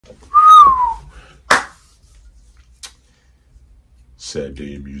sad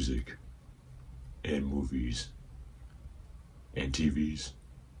day in music and movies and TVs.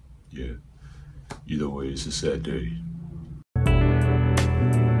 Yeah, either way, it's a sad day.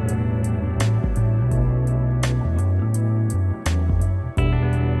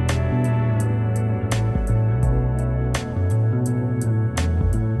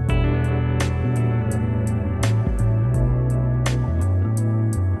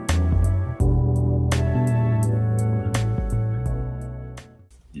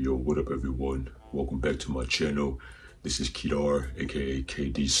 Yo, what up everyone? Welcome back to my channel. This is Kedar, aka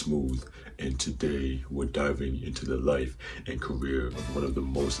KD Smooth, and today we're diving into the life and career of one of the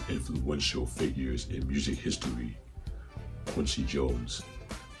most influential figures in music history, Quincy Jones.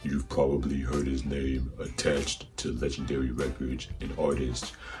 You've probably heard his name attached to legendary records and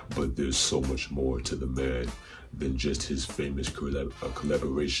artists, but there's so much more to the man than just his famous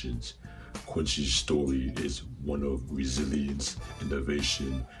collaborations. Quincy's story is one of resilience,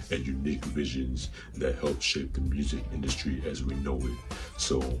 innovation, and unique visions that helped shape the music industry as we know it.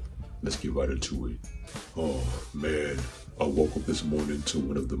 So let's get right into it. Oh man, I woke up this morning to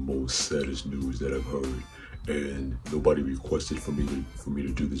one of the most saddest news that I've heard, and nobody requested for me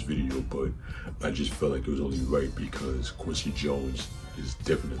to do this video, but I just felt like it was only right because Quincy Jones is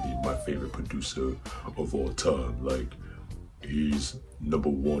definitely my favorite producer of all time. Like, he's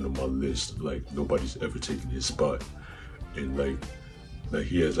 #1 on my list. Like, nobody's ever taken his spot, and like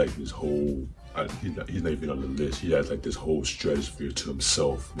he has like this whole he's not even on the list. He has like this whole stratosphere to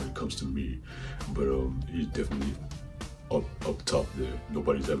himself when it comes to me, but he's definitely up top there.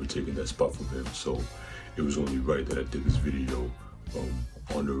 Nobody's ever taken that spot from him, so it was only right that I did this video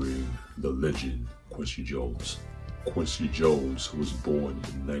honoring the legend Quincy Jones. Quincy Jones was born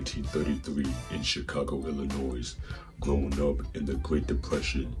in 1933 in Chicago, Illinois. Growing up in the Great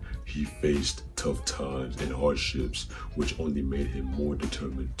Depression, he faced tough times and hardships, which only made him more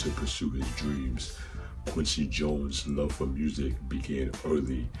determined to pursue his dreams. Quincy Jones' love for music began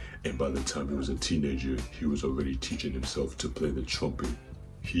early, and by the time he was a teenager, he was already teaching himself to play the trumpet.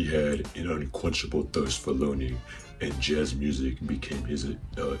 He had an unquenchable thirst for learning, and jazz music became his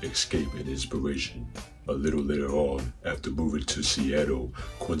escape and inspiration. A little later on, after moving to Seattle,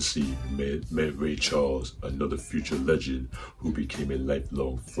 Quincy met Ray Charles, another future legend who became a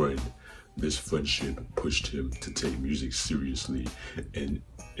lifelong friend. This friendship pushed him to take music seriously, and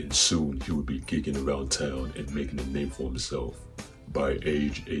soon he would be gigging around town and making a name for himself. By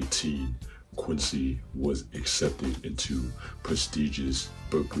age 18, Quincy was accepted into prestigious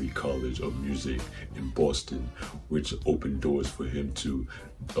Berklee College of Music in Boston, which opened doors for him to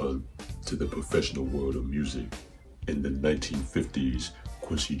the professional world of music. In the 1950s,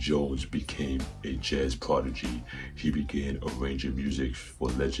 Quincy Jones became a jazz prodigy. He began arranging music for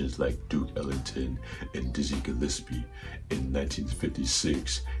legends like Duke Ellington and Dizzy Gillespie. In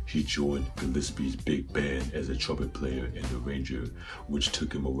 1956, he joined Gillespie's big band as a trumpet player and arranger, which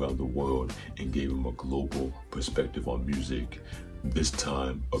took him around the world and gave him a global perspective on music. This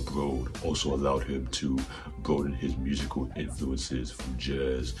time abroad also allowed him to broaden his musical influences from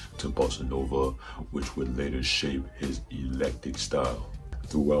jazz to bossa nova, which would later shape his eclectic style.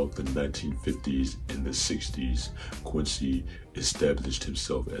 Throughout the 1950s and the 60s, Quincy established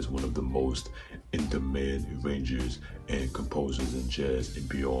himself as one of the most in-demand arrangers and composers in jazz and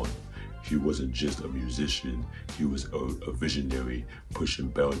beyond. He wasn't just a musician, he was a visionary, pushing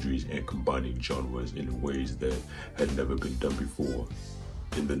boundaries and combining genres in ways that had never been done before.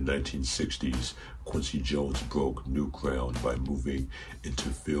 In the 1960s, Quincy Jones broke new ground by moving into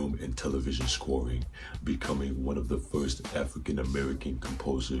film and television scoring, becoming one of the first African-American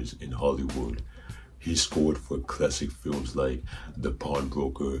composers in Hollywood. He scored for classic films like The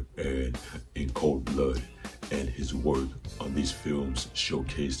Pawnbroker and In Cold Blood, and his work on these films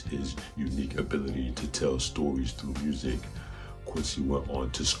showcased his unique ability to tell stories through music. Quincy went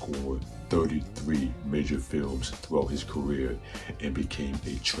on to score 33 major films throughout his career and became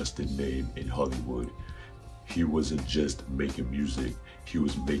a trusted name in Hollywood. He wasn't just making music, he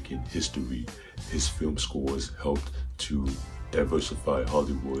was making history. His film scores helped to diversify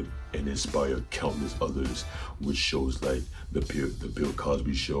Hollywood and inspire countless others, with shows like the Bill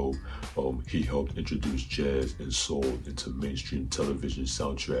Cosby Show. He helped introduce jazz and soul into mainstream television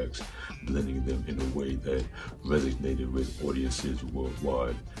soundtracks, blending them in a way that resonated with audiences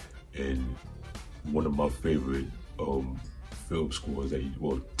worldwide. And one of my favorite film scores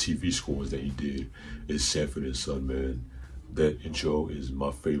TV scores that he did is Sanford & Son, man. That intro is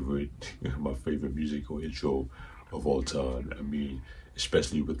my favorite musical intro of all time. I mean,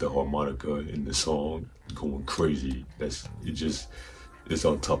 especially with the harmonica in the song going crazy. It's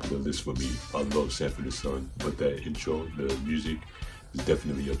on top of the list for me. I love Sanford & Son, but that intro, the music, is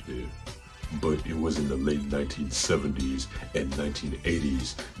definitely up there. But it was in the late 1970s and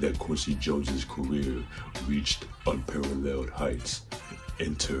 1980s that Quincy Jones's career reached unparalleled heights.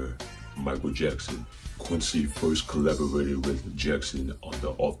 Enter Michael Jackson. Quincy first collaborated with Jackson on the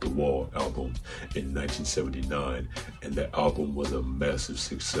Off the Wall album in 1979, and the album was a massive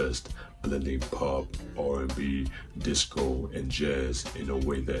success, blending pop, R&B, disco, and jazz in a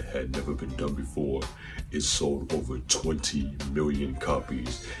way that had never been done before. It sold over 20 million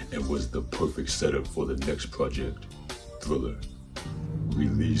copies and was the perfect setup for the next project, Thriller.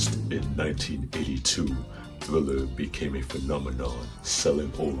 Released in 1982, Thriller became a phenomenon,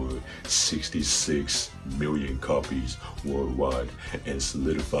 selling over 66 million copies worldwide and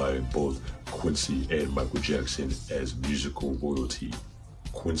solidifying both Quincy and Michael Jackson as musical royalty.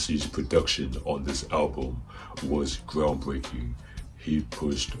 Quincy's production on this album was groundbreaking. He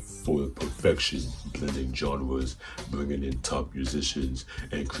pushed for perfection, blending genres, bringing in top musicians,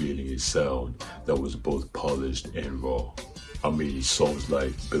 and creating a sound that was both polished and raw. I mean, songs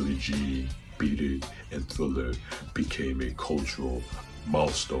like Billie Jean, Beat It, and Thriller became a cultural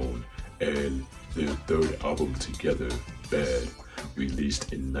milestone, and their third album together, Bad,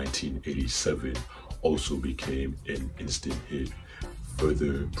 released in 1987, also became an instant hit,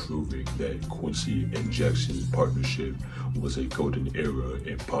 further proving that Quincy and Jackson's partnership was a golden era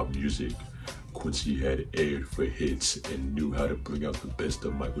in pop music. Quincy had eared for hits and knew how to bring out the best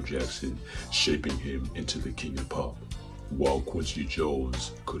of Michael Jackson, shaping him into the king of pop. While Quincy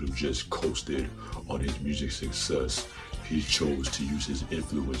Jones could have just coasted on his music success, he chose to use his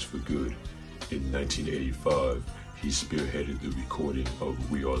influence for good. In 1985, he spearheaded the recording of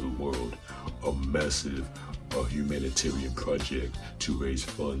We Are the World, a massive humanitarian project to raise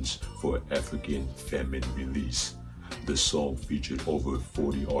funds for African famine release. The song featured over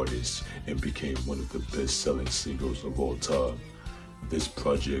 40 artists and became one of the best-selling singles of all time. This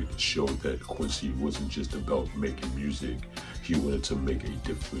project showed that Quincy wasn't just about making music, he wanted to make a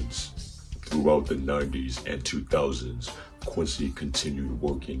difference. Throughout the 90s and 2000s, Quincy continued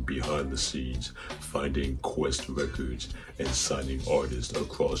working behind the scenes, finding Quest records and signing artists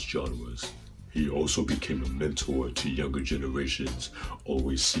across genres. He also became a mentor to younger generations,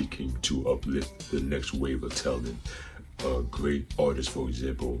 always seeking to uplift the next wave of talent. Great artists, for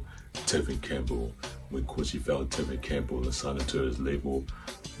example, Tevin Campbell. When Quincy found Tevin Campbell and signed him to his label,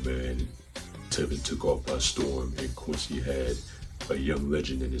 man, Tevin took off by storm, and Quincy had a young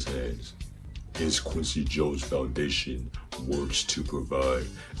legend in his hands. His Quincy Jones Foundation works to provide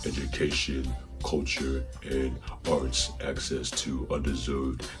education, culture, and arts access to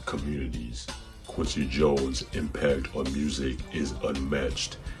underserved communities. Quincy Jones' impact on music is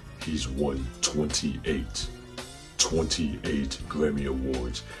unmatched. He's won 28 Grammy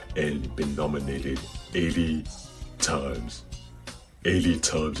Awards and been nominated 80 times. 80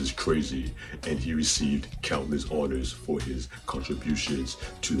 times is crazy, and he received countless honors for his contributions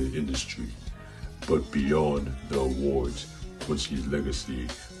to the industry. But beyond the awards, Quincy's legacy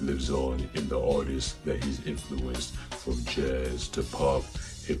lives on in the artists that he's influenced, from jazz to pop,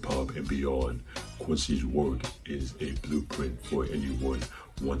 hip-hop, and beyond. Quincy's work is a blueprint for anyone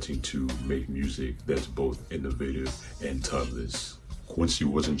wanting to make music that's both innovative and timeless. Quincy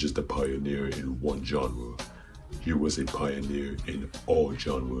wasn't just a pioneer in one genre. He was a pioneer in all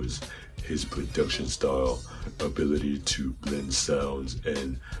genres. His production style, ability to blend sounds,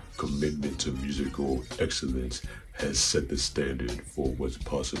 and commitment to musical excellence has set the standard for what's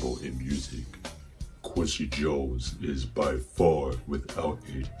possible in music. Quincy Jones is by far, without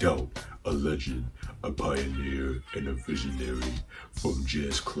a doubt, a legend, a pioneer, and a visionary. From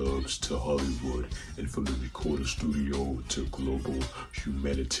jazz clubs to Hollywood, and from the recorder studio to global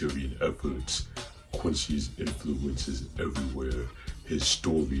humanitarian efforts, Quincy's influence is everywhere. His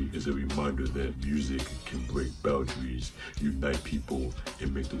story is a reminder that music can break boundaries, unite people,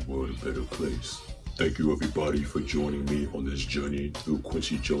 and make the world a better place. Thank you everybody for joining me on this journey through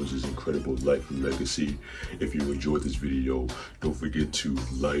Quincy Jones's incredible life and legacy. If you enjoyed this video, don't forget to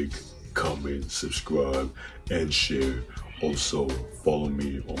like, comment, subscribe, and share. Also, follow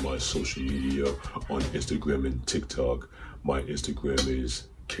me on my social media on Instagram and TikTok. My Instagram is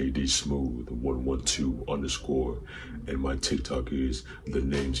KDSmooth112_, and my TikTok is the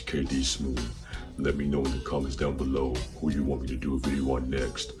name's KD Smooth. Let me know in the comments down below who you want me to do a video on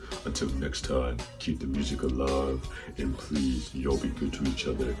next. Until next time, keep the music alive, and please, y'all be good to each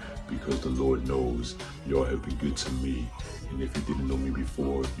other, because the Lord knows y'all have been good to me. And if you didn't know me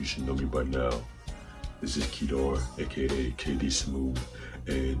before, you should know me by now. This is KICKIN, aka KD Smooth,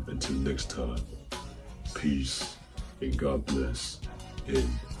 and until next time, peace and God bless, and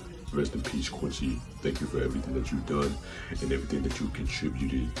Rest in peace, Quincy. Thank you for everything that you've done and everything that you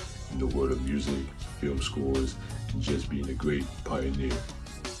contributed in the world of music, film scores, and just being a great pioneer.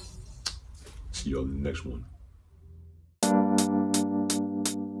 See y'all in the next one.